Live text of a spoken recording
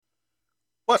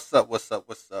What's up,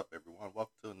 everyone?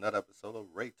 Welcome to another episode of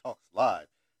Ray Talks Live.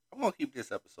 I'm going to keep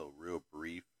this episode real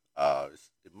brief.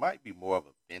 It might be more of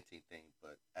a venting thing,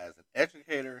 but as an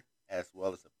educator as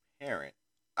well as a parent,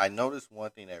 I noticed one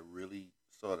thing that really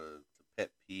sort of is a pet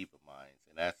peeve of mine,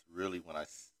 and that's really when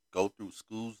go through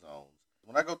school zones.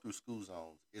 When I go through school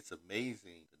zones, it's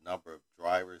amazing the number of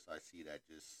drivers I see that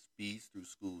just speeds through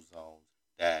school zones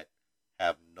that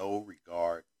have no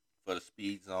regard for the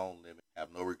speed zone limit, have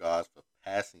no regards for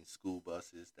passing school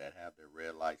buses that have their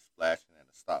red lights flashing and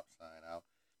a stop sign out,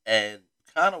 and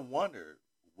kind of wonder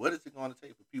what is it going to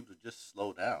take for people to just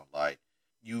slow down. Like,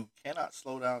 you cannot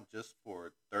slow down just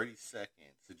for 30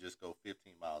 seconds to just go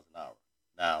 15 miles an hour.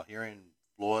 Now, here in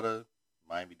Florida,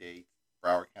 Miami-Dade,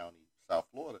 Broward County, South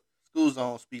Florida, school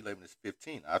zone speed limit is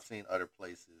 15. I've seen other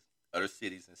places, other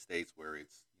cities and states where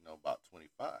it's, about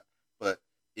 25. But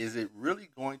is it really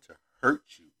going to hurt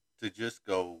you to just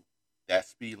go that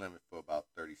speed limit for about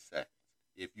 30 seconds?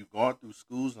 If you're going through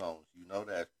school zones, you know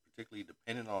that particularly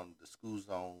depending on the school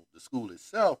zone, the school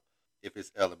itself, if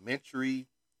it's elementary,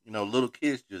 little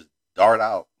kids just dart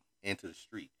out into the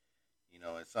street,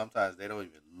 and sometimes they don't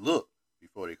even look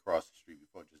before they cross the street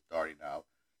before just darting out.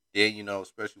 Then,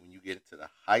 especially when you get into the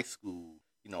high school,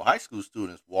 high school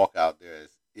students walk out there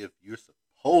as if you're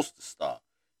supposed to stop.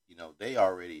 They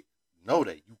already know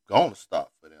that you're going to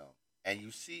stop for them. And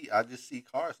I just see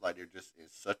cars like they're just in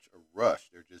such a rush.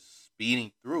 They're just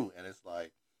speeding through. And it's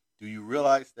like, do you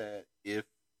realize that if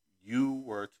you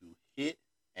were to hit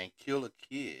and kill a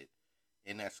kid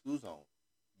in that school zone,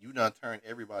 you done turn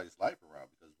everybody's life around?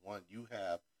 Because one, you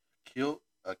have killed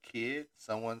a kid,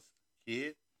 someone's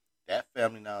kid. That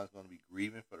family now is going to be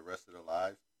grieving for the rest of their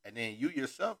lives. And then you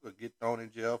yourself will get thrown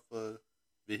in jail for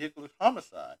vehicular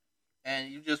homicide.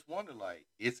 And you just wonder, like,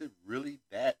 is it really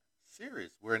that serious?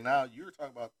 Where now you're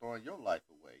talking about throwing your life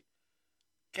away.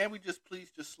 Can't we just please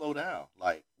just slow down?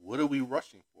 Like, what are we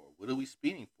rushing for? What are we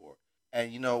speeding for?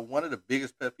 And, one of the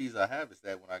biggest pet peeves I have is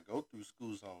that when I go through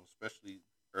school zones, especially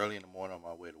early in the morning on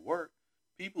my way to work,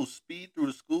 people speed through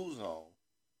the school zone.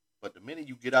 But the minute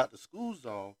you get out the school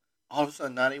zone, all of a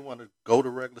sudden now they want to go the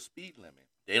regular speed limit.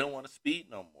 They don't want to speed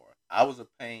no more. I was a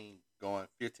pain going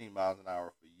 15 miles an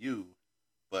hour for you,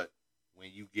 but when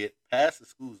you get past the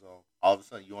school zone, all of a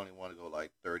sudden you only want to go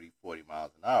like 30, 40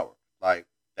 miles an hour. Like,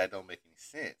 that don't make any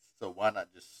sense. So why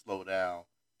not just slow down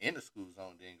in the school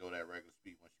zone, then go that regular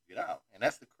speed once you get out? And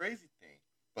that's the crazy thing.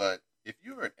 But if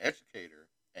you're an educator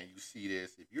and you see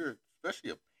this, if you're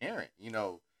especially a parent,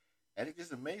 and it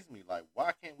just amazes me, like,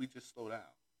 why can't we just slow down?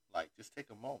 Like, just take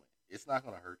a moment. It's not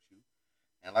going to hurt you.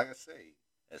 And like I say,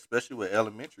 especially with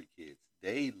elementary kids,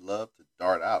 they love to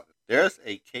dart out. There's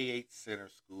a K-8 center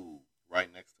school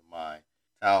right next to my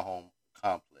townhome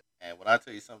complex. And when I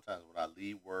tell you, sometimes when I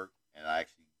leave work and I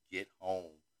actually get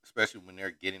home, especially when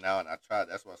they're getting out, and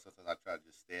that's why sometimes I try to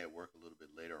just stay at work a little bit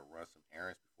later or run some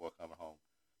errands before coming home.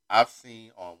 I've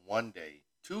seen on one day,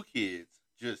 two kids,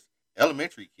 just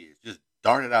elementary kids, just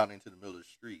darted out into the middle of the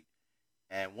street.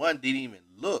 And one didn't even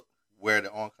look where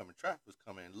the oncoming traffic was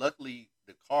coming. And luckily,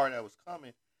 the car that was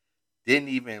coming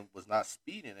was not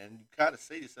speeding. And you kind of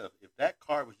say to yourself, if that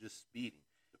car was just speeding,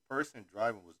 the person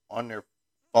driving was on their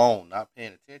phone, not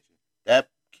paying attention, that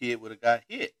kid would have got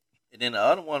hit. And then the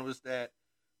other one was that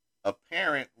a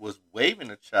parent was waving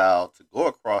a child to go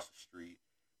across the street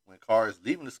when cars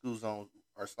leaving the school zone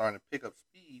are starting to pick up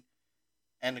speed.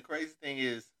 And the crazy thing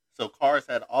is, so cars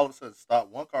had all of a sudden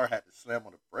stopped. One car had to slam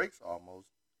on the brakes almost.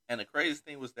 And the crazy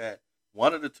thing was that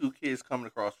one of the two kids coming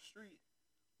across the street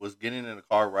was getting in the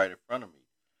car right in front of me.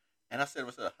 And I said to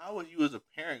myself, how are you as a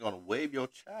parent going to wave your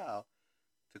child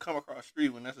to come across the street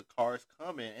when there's a car's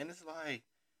coming? And it's like,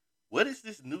 what is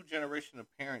this new generation of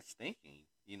parents thinking?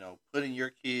 Putting your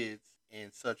kids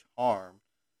in such harm.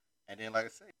 And then, like I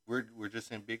say, we're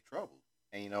just in big trouble.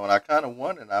 And, and I kind of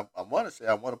wonder, and I want to say,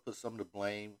 I want to put some of the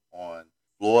blame on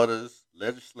Florida's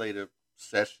legislative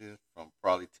session from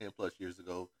probably 10 plus years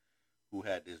ago, who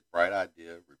had this bright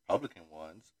idea, Republican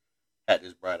ones, had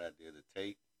this bright idea to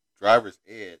take driver's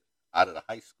ed out of the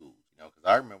high schools. Because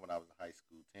I remember when I was in high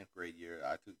school, 10th grade year,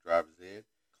 I took driver's ed,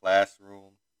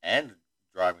 classroom, and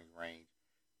driving range,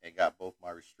 and got both my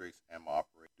restricts and my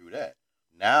operate through that.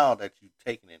 Now that you've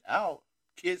taken it out,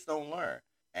 kids don't learn.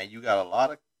 And you got a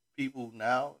lot of people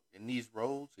now in these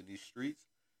roads, in these streets,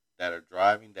 that are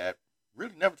driving that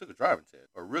really never took a driving test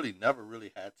or really never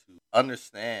really had to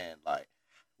understand, like,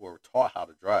 or were taught how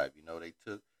to drive. They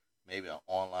took maybe an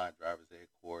online driver's ed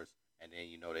course, and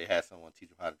then, they had someone teach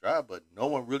them how to drive, but no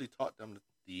one really taught them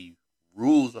the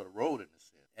rules of the road in a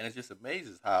sense. And it just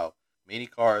amazes how many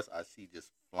cars I see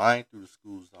just flying through the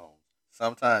school zones,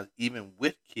 sometimes even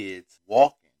with kids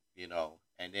walking,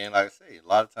 And then, like I say, a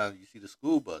lot of times you see the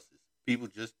school buses. People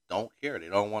just don't care. They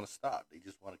don't want to stop. They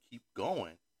just want to keep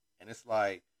going. And it's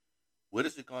like, what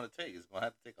is it going to take? It's going to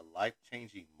have to take a life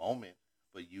changing moment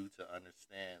for you to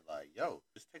understand, like, yo,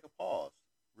 just take a pause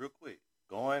real quick.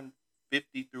 Going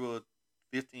 50 through a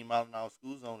 15-mile-an-hour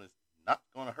school zone is not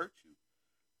going to hurt you.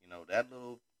 You know, that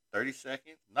little 30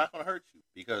 seconds, not going to hurt you.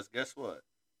 Because guess what?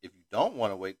 If you don't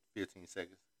want to wait 15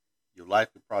 seconds, your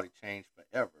life could probably change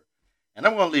forever. And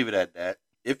I'm going to leave it at that.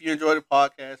 If you enjoy the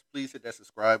podcast, please hit that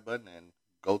subscribe button and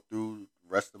go through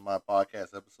the rest of my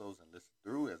podcast episodes and listen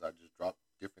through as I just drop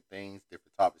different things,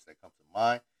 different topics that come to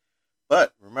mind.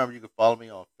 But remember, you can follow me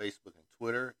on Facebook and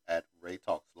Twitter